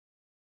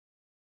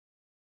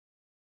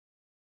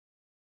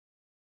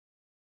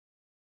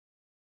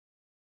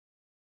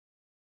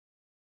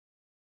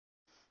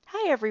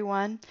Hi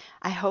everyone.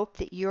 I hope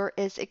that you're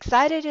as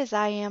excited as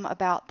I am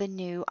about the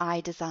new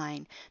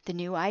iDesign. The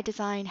new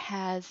iDesign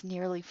has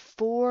nearly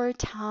 4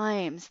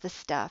 times the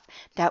stuff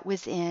that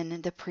was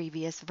in the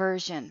previous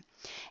version.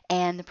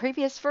 And the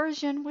previous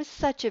version was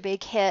such a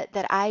big hit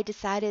that I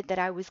decided that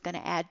I was going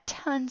to add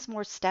tons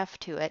more stuff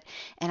to it.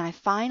 And I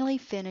finally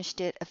finished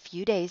it a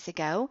few days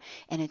ago,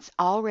 and it's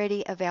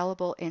already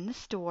available in the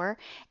store.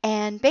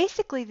 And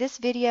basically, this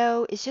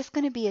video is just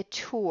going to be a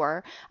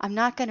tour. I'm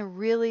not going to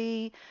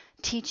really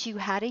teach you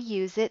how to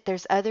use it.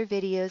 There's other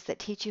videos that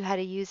teach you how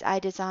to use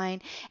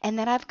iDesign, and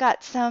then I've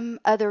got some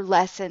other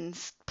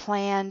lessons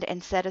planned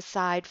and set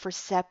aside for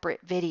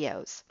separate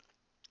videos.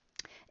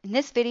 In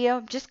this video,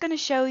 I'm just going to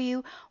show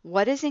you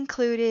what is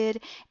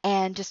included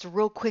and just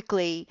real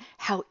quickly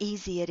how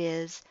easy it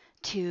is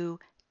to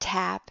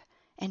tap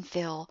and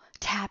fill,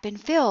 tap and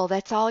fill.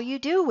 That's all you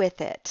do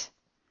with it.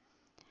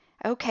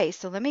 Okay,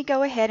 so let me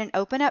go ahead and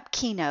open up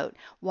Keynote.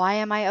 Why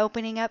am I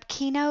opening up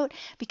Keynote?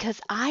 Because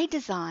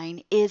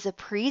iDesign is a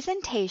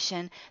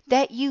presentation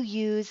that you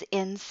use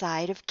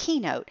inside of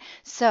Keynote.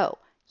 So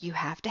you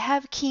have to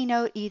have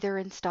Keynote either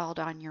installed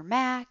on your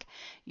Mac,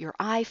 your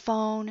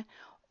iPhone,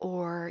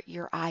 or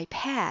your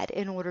iPad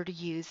in order to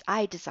use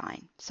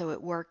iDesign. So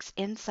it works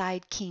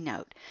inside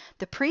Keynote.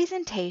 The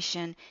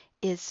presentation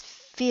is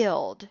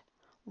filled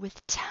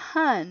with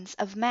tons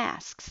of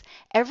masks.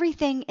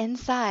 Everything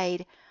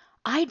inside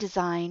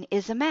iDesign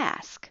is a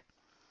mask.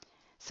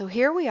 So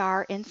here we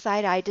are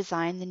inside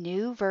iDesign. The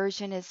new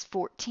version is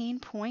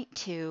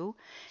 14.2,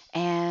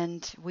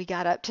 and we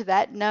got up to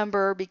that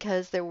number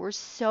because there were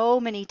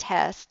so many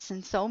tests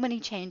and so many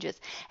changes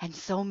and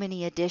so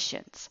many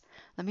additions.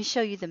 Let me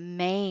show you the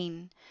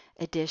main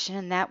addition,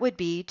 and that would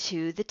be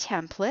to the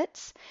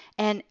templates.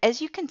 And as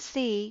you can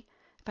see,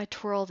 if I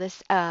twirl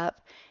this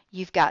up,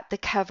 you've got the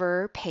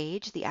cover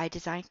page, the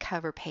iDesign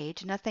cover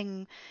page.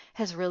 Nothing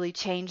has really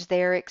changed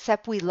there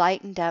except we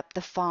lightened up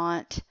the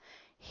font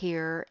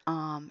here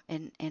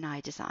in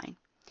iDesign.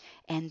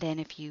 And then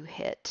if you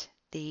hit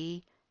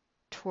the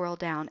twirl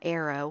down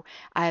arrow,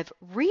 I've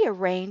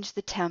rearranged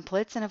the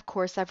templates, and of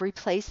course I've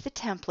replaced the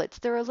templates.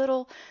 They're a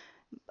little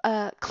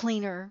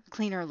cleaner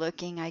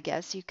looking, I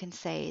guess you can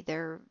say.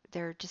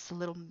 They're just a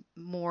little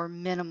more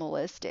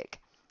minimalistic.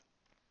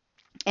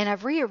 And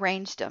I've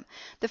rearranged them.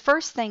 The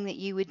first thing that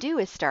you would do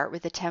is start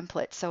with the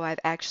template. So I've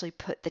actually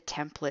put the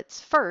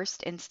templates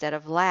first instead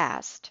of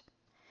last.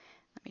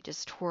 Let me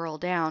just twirl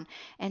down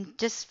and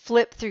just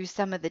flip through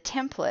some of the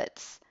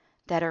templates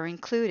that are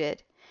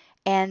included.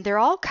 And they're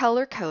all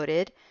color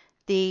coded.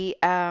 The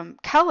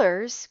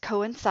colors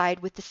coincide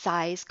with the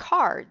size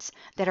cards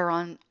that are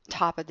on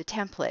top of the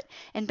template.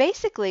 And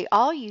basically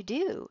all you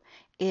do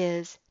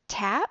is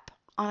tap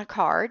on a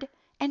card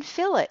and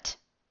fill it.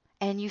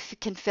 And you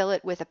can fill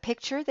it with a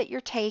picture that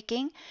you're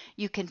taking.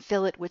 You can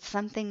fill it with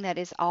something that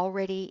is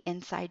already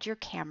inside your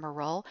camera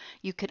roll.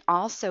 You can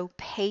also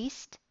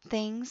paste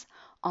things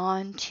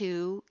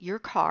onto your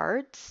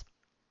cards.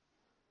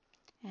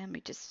 And let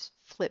me just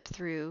flip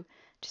through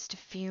just a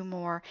few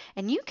more.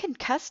 And you can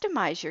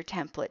customize your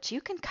templates. You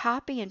can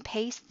copy and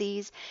paste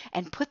these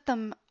and put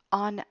them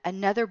on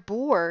another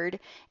board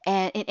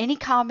and in any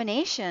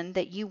combination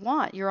that you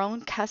want, your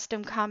own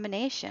custom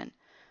combination.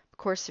 Of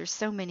course, there's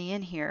so many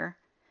in here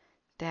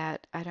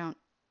that I don't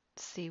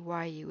see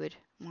why you would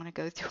want to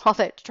go through all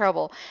that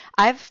trouble.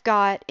 I've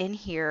got in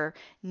here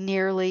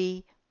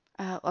nearly,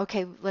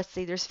 okay, let's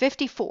see, there's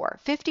 54.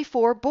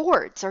 54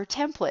 boards or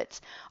templates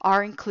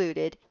are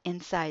included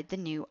inside the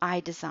new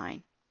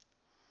iDesign.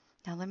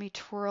 Now let me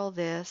twirl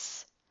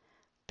this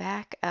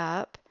back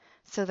up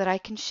so that I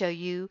can show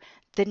you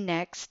the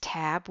next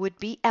tab would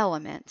be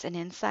elements. And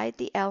inside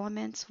the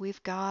elements,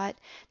 we've got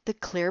the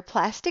clear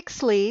plastic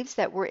sleeves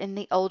that were in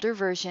the older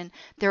version.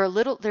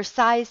 They're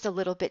sized a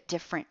little bit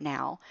different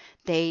now.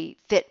 They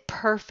fit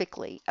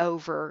perfectly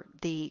over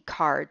the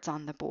cards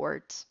on the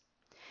boards.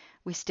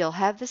 We still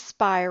have the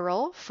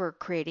spiral for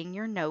creating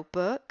your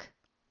notebook.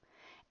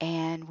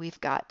 And we've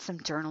got some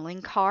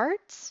journaling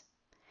cards.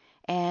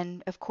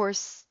 And of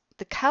course,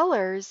 the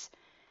colors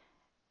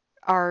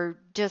are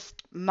just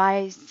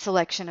my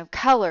selection of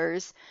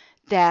colors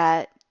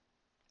that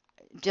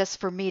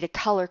just for me to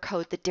color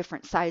code the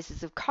different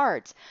sizes of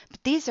cards.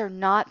 But these are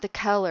not the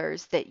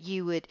colors that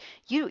you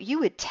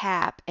would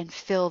tap and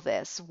fill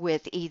this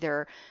with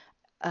either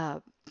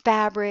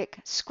fabric,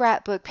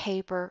 scrapbook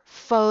paper,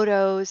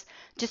 photos,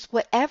 just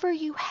whatever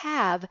you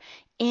have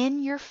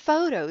in your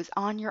photos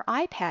on your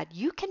iPad,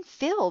 you can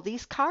fill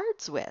these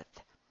cards with.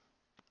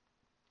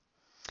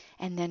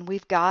 And then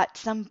we've got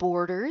some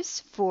borders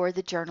for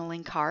the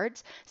journaling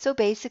cards. So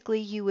basically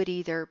you would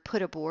either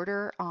put a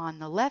border on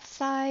the left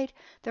side,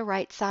 the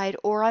right side,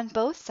 or on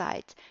both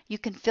sides. You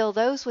can fill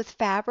those with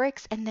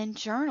fabrics and then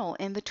journal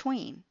in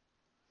between.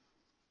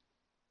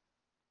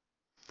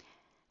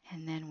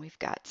 And then we've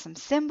got some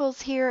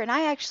symbols here, and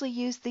I actually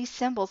use these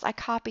symbols. I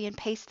copy and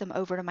paste them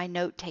over to my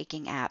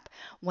note-taking app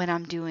when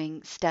I'm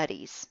doing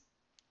studies.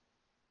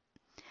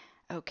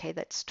 Okay,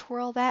 let's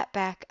twirl that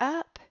back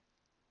up.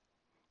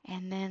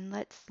 And then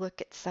let's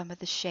look at some of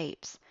the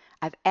shapes.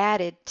 I've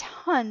added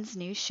tons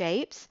new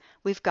shapes.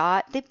 We've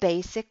got the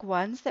basic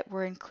ones that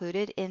were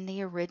included in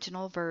the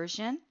original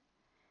version.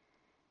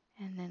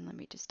 And then let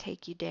me just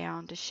take you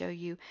down to show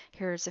you,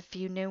 here's a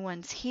few new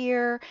ones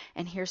here,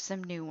 and here's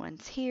some new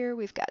ones here.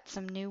 We've got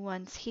some new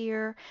ones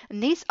here.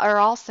 And these are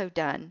also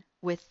done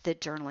with the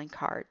journaling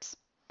cards.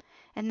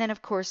 And then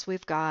of course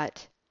we've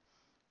got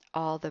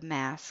all the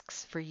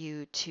masks for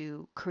you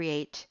to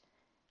create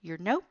your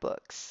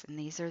notebooks. And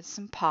these are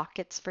some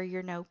pockets for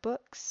your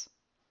notebooks.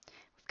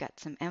 We've got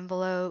some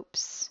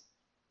envelopes.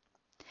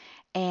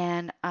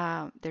 And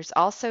there's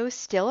also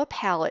still a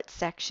palette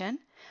section.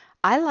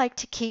 I like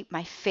to keep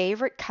my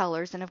favorite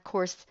colors, and of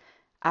course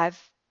I've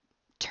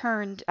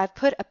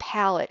put a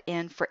palette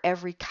in for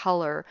every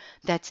color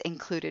that's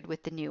included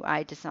with the new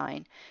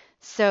iDesign.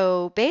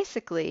 So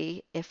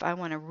basically, if I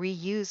want to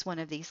reuse one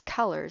of these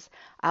colors,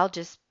 I'll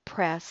just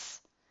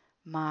press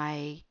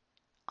my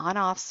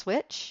on-off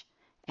switch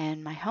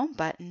and my home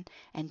button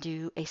and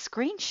do a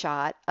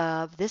screenshot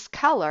of this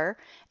color,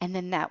 and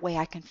then that way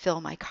I can fill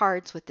my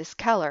cards with this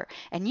color.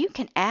 And you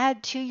can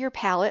add to your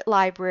palette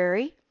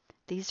library.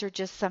 These are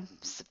just some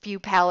few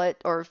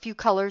palette or a few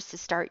colors to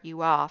start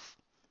you off.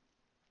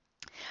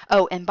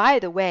 Oh, and by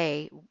the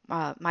way,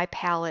 my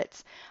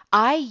palettes,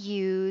 I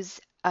use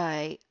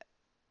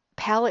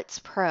Palettes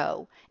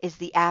Pro is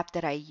the app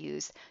that I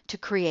use to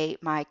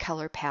create my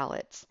color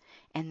palettes.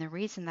 And the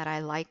reason that I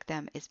like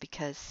them is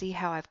because see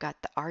how I've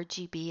got the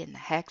RGB and the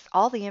hex,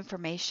 all the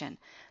information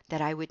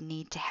that I would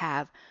need to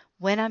have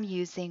when I'm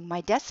using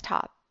my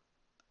desktop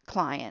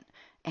client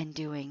and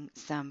doing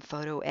some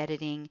photo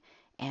editing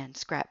and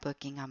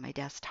scrapbooking on my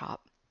desktop.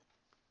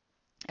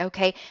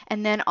 Okay,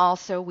 and then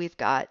also we've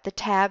got the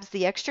tabs,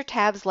 the extra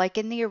tabs like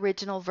in the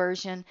original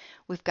version.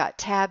 We've got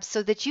tabs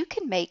so that you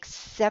can make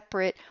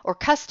separate or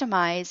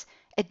customize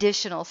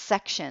additional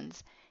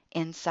sections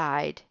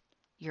inside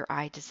your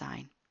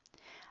iDesign.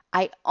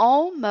 I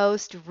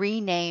almost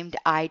renamed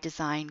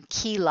iDesign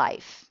Key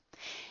Life.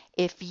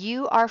 If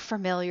you are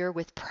familiar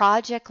with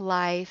Project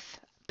Life,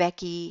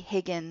 Becky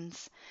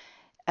Higgins'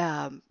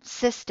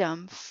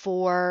 system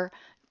for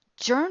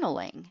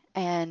journaling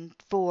and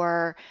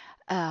for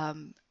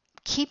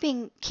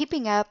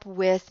keeping up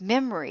with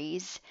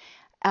memories,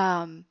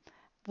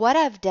 what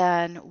I've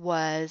done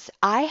was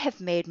I have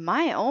made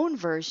my own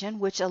version,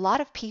 which a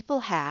lot of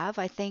people have.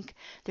 I think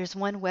there's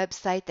one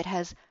website that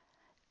has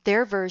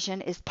their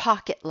version is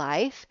Pocket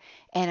Life,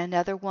 and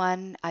another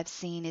one I've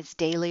seen is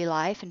Daily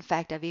Life. In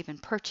fact, I've even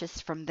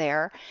purchased from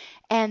there.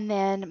 And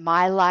then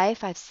My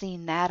Life, I've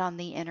seen that on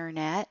the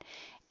internet.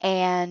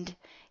 And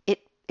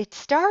it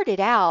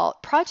started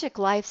out, Project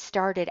Life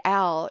started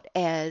out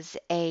as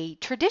a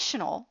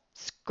traditional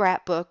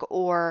scrapbook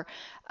or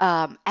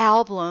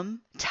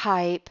album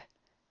type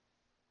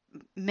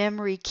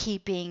memory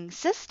keeping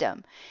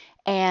system.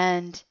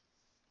 And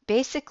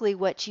basically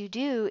what you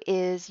do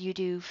is you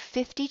do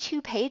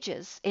 52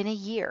 pages in a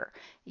year.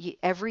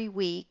 Every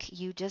week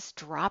you just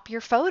drop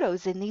your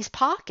photos in these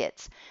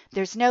pockets.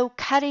 There's no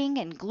cutting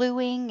and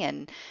gluing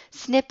and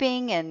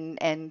snipping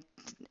and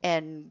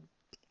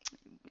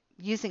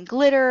using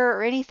glitter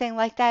or anything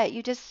like that.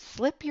 You just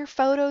slip your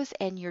photos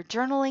and your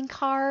journaling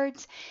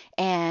cards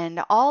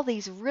and all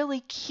these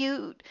really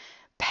cute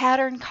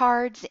pattern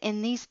cards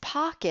in these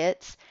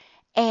pockets,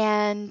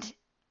 and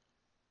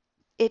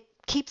it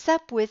keeps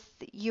up with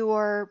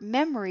your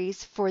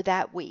memories for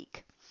that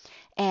week.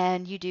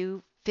 And you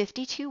do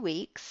 52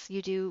 weeks.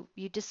 You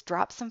just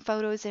drop some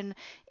photos in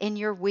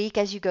your week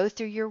as you go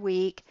through your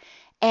week.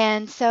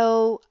 And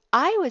so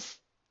I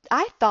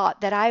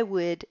thought that I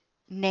would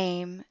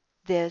name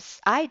this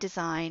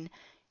iDesign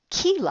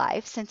Key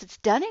Life since it's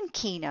done in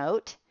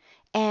Keynote,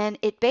 and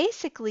it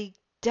basically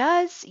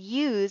does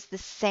use the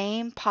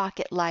same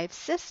Pocket Life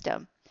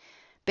system.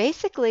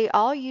 Basically,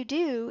 all you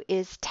do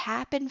is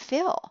tap and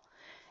fill,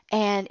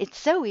 and it's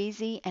so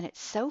easy and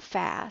it's so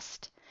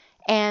fast.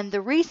 And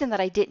the reason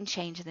that I didn't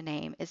change the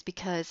name is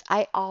because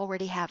I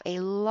already have a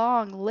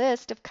long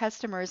list of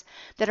customers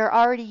that are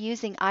already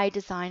using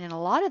iDesign, and a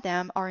lot of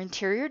them are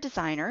interior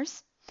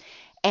designers,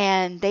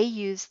 and they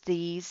use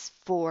these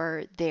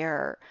for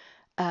their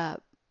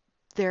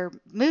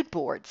mood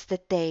boards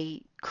that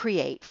they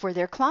create for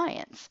their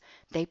clients.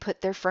 They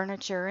put their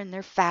furniture and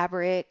their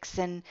fabrics,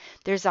 and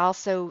there's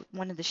also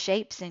one of the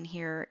shapes in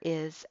here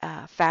is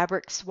a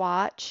fabric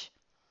swatch.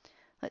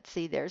 Let's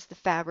see, there's the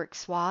fabric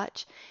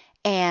swatch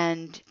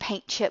and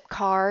paint chip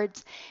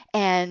cards.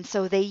 And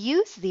so they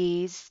use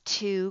these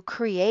to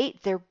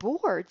create their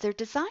boards, their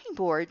design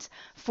boards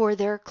for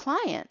their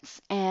clients.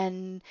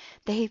 And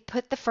they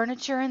put the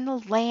furniture and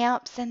the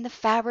lamps and the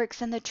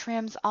fabrics and the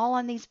trims all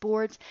on these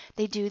boards.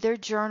 They do their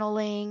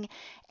journaling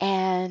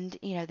and,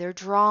 their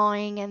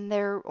drawing and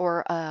their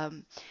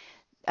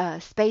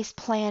space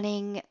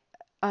planning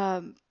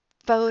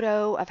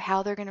photo of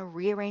how they're going to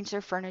rearrange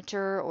their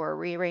furniture or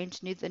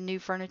rearrange the new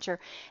furniture,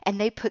 and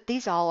they put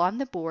these all on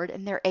the board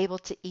and they're able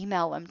to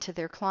email them to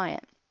their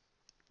client.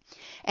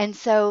 And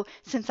so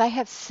since I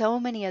have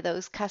so many of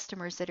those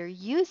customers that are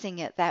using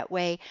it that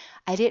way,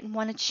 I didn't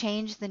want to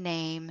change the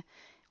name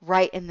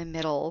right in the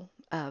middle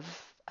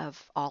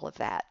of all of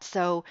that.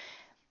 So,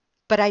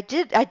 but I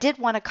did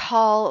want to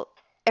call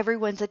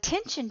everyone's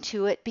attention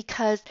to it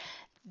because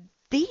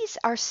these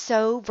are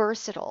so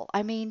versatile.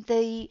 I mean,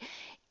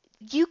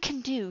 you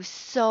can do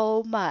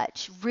so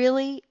much.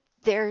 Really,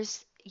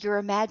 there's your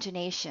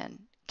imagination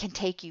can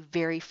take you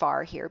very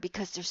far here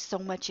because there's so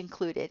much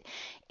included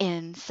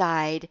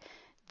inside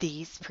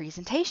these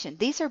presentations.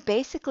 These are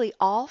basically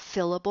all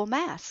fillable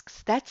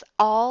masks. That's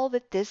all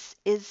that this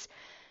is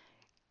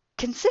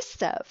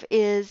consists of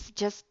is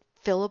just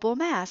fillable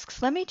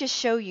masks. Let me just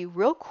show you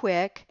real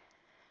quick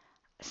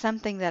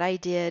something that I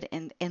did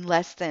in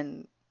less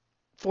than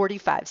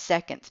 45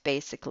 seconds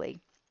basically.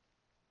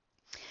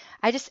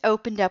 I just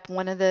opened up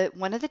one of the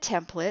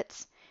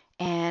templates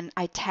and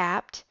I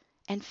tapped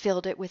and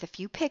filled it with a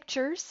few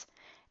pictures,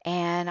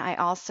 and I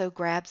also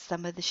grabbed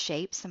some of the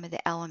shapes, some of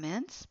the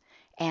elements,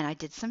 and I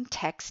did some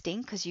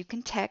texting because you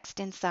can text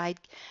inside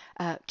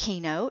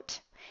Keynote.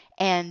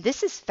 And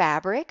this is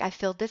fabric. I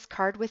filled this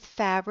card with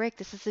fabric.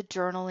 This is a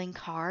journaling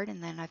card,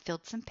 and then I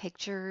filled some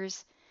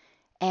pictures.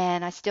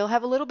 And I still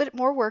have a little bit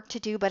more work to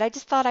do, but I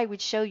just thought I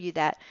would show you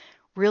that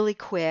really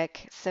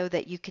quick so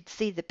that you could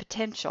see the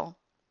potential.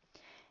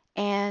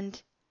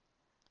 And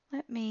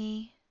let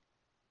me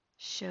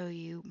show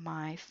you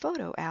my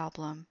photo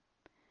album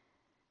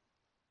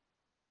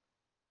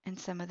and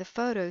some of the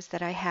photos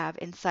that I have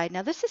inside.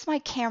 Now this is my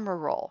camera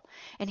roll,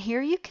 and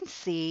here you can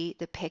see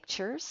the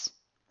pictures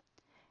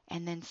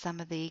and then some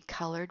of the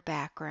colored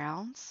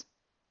backgrounds.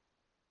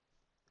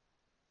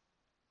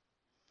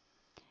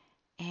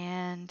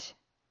 And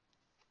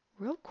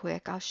real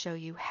quick, I'll show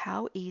you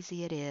how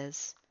easy it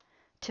is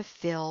to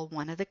fill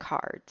one of the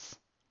cards.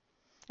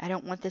 I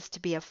don't want this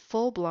to be a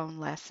full-blown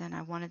lesson.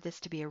 I wanted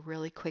this to be a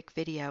really quick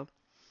video,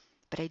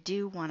 but I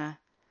do want to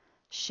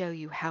show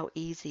you how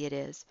easy it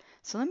is.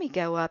 So let me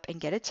go up and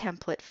get a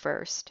template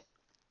first.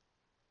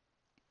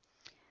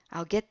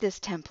 I'll get this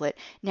template.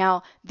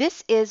 Now,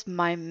 this is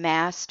my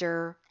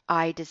master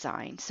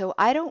iDesign, so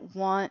I don't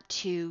want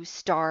to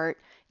start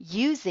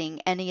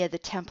using any of the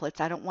templates.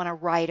 I don't want to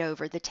write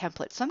over the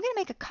template. So I'm going to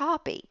make a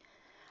copy.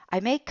 I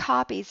make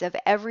copies of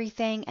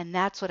everything, and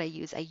that's what I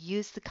use. I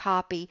use the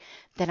copy,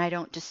 then I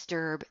don't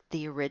disturb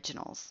the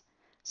originals.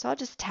 So I'll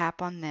just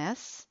tap on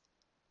this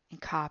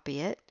and copy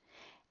it,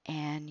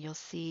 and you'll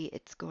see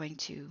it's going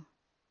to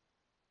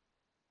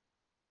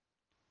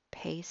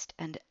paste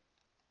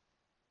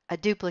a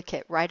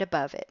duplicate right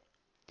above it.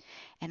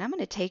 And I'm going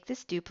to take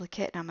this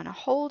duplicate and I'm going to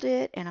hold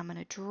it and I'm going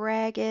to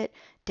drag it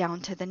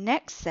down to the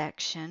next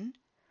section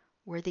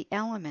where the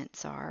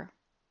elements are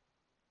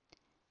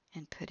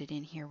and put it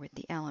in here with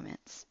the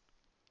elements.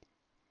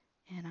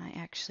 And I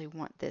actually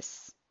want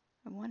this,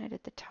 I want it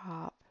at the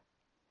top.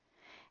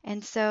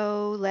 And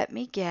so let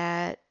me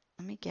get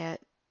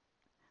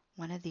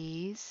one of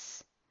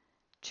these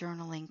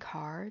journaling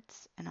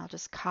cards, and I'll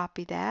just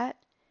copy that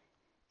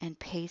and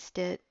paste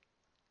it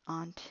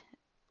onto,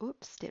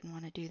 oops, didn't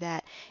want to do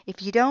that.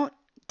 If you don't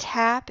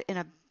tap in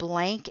a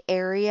blank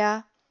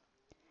area,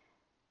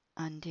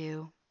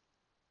 undo,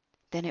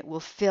 then it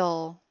will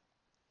fill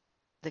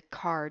the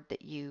card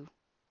that you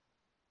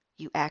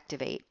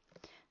activate.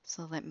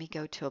 So let me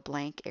go to a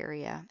blank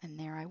area, and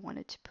there I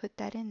wanted to put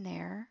that in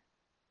there.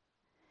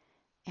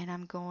 And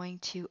I'm going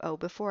to, oh,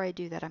 before I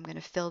do that, I'm going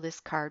to fill this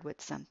card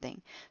with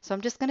something. So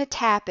I'm just going to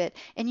tap it,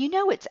 and you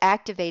know it's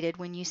activated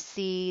when you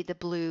see the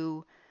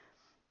blue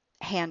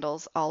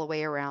handles all the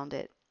way around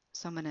it.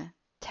 So I'm going to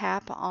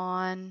tap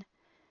on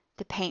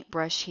the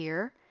paintbrush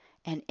here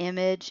and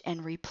image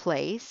and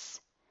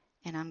replace.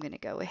 And I'm going to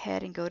go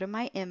ahead and go to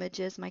my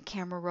images, my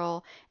camera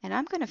roll, and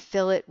I'm going to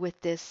fill it with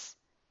this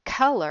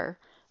color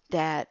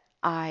that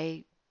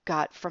I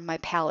got from my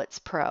Palettes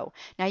Pro.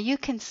 Now you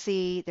can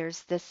see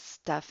there's this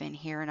stuff in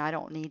here and I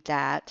don't need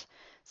that.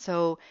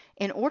 So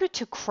in order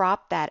to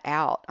crop that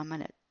out, I'm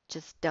going to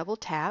just double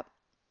tap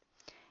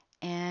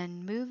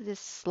and move this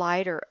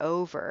slider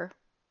over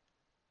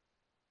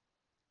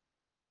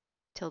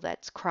till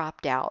that's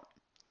cropped out.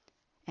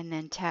 And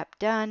then tap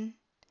done.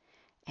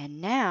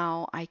 And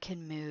now I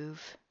can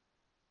move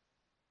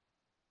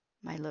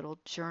my little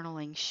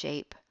journaling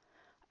shape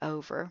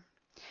over.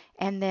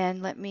 And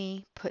then let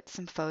me put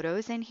some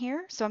photos in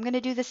here. So I'm going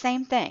to do the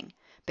same thing.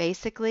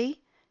 Basically,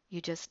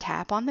 you just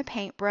tap on the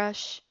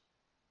paintbrush,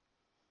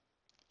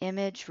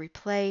 image,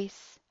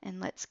 replace, and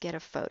let's get a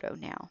photo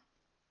now.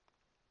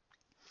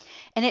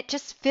 And it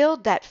just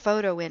filled that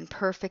photo in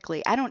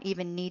perfectly. I don't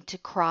even need to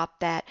crop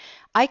that.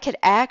 I could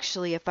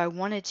actually, if I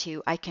wanted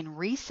to, I can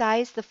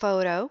resize the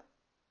photo.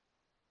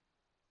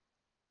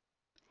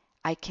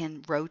 I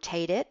can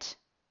rotate it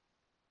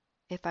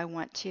if I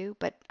want to,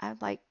 but I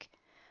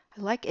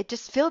like it,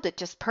 just filled it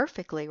just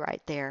perfectly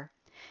right there.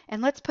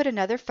 And let's put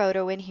another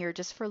photo in here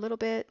just for a little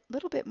bit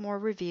more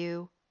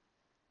review.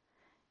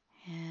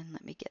 And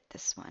let me get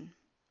this one.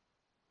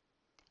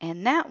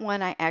 And that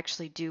one I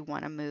actually do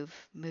want to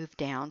move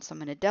down. So I'm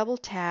going to double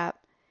tap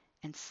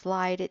and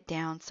slide it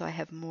down so I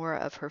have more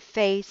of her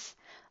face,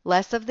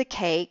 less of the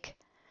cake,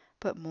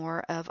 but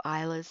more of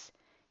Isla's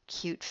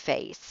cute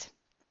face.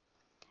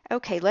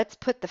 Okay, let's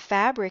put the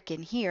fabric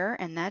in here,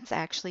 and that's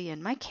actually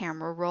in my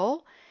camera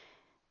roll.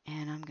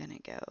 And I'm going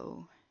to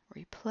go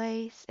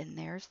replace, and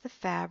there's the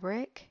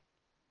fabric.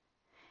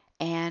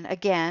 And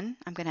again,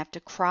 I'm going to have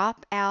to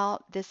crop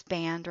out this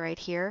band right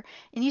here.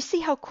 And you see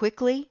how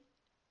quickly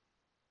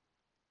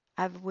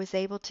I was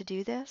able to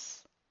do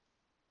this?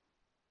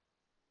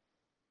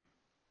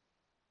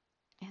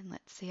 And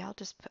let's see, I'll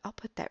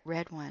put that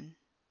red one,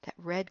 that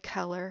red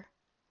color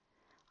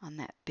on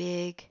that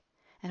big.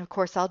 And of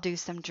course, I'll do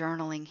some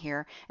journaling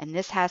here. And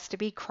this has to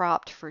be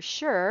cropped for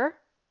sure.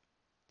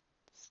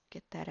 Let's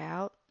get that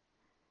out.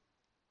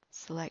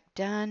 Select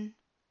done.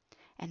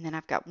 And then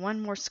I've got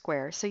one more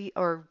square,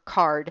 or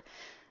card.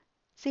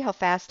 See how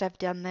fast I've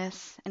done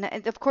this?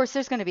 And of course,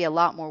 there's going to be a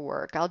lot more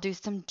work. I'll do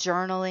some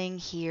journaling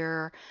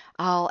here.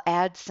 I'll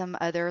add some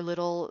other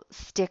little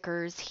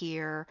stickers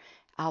here.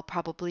 I'll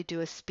probably do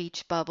a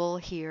speech bubble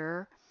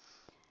here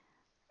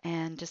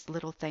and just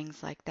little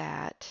things like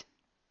that.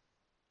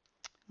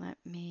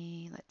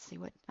 Let's see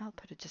I'll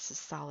put just a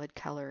solid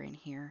color in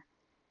here.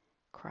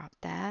 Crop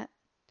that.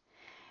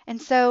 And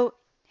so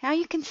now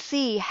you can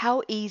see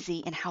how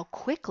easy and how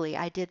quickly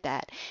I did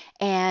that.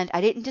 And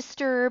I didn't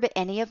disturb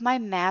any of my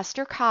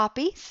master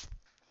copies.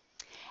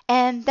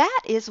 And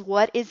that is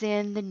what is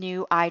in the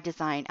new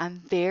iDesign.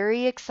 I'm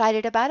very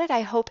excited about it.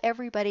 I hope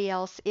everybody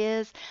else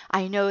is.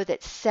 I know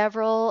that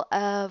several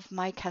of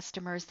my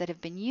customers that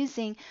have been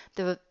using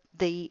the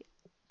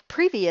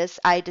previous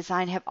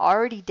iDesign have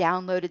already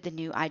downloaded the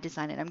new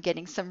iDesign, and I'm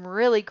getting some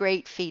really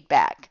great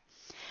feedback.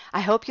 I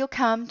hope you'll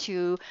come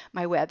to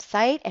my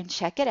website and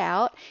check it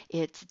out.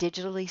 It's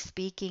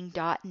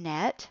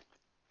digitalyspeaking.net.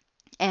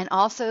 And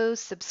also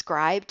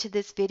subscribe to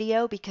this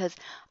video because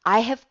I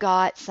have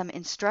got some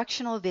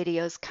instructional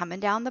videos coming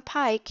down the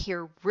pike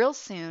here real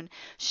soon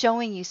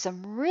showing you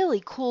some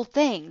really cool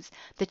things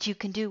that you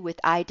can do with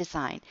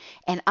iDesign.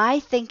 And I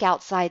think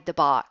outside the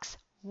box,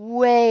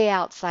 way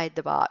outside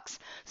the box.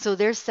 So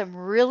there's some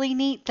really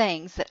neat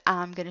things that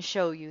I'm going to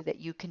show you that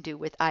you can do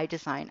with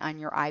iDesign on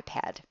your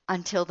iPad.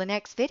 Until the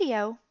next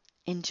video,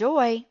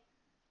 enjoy!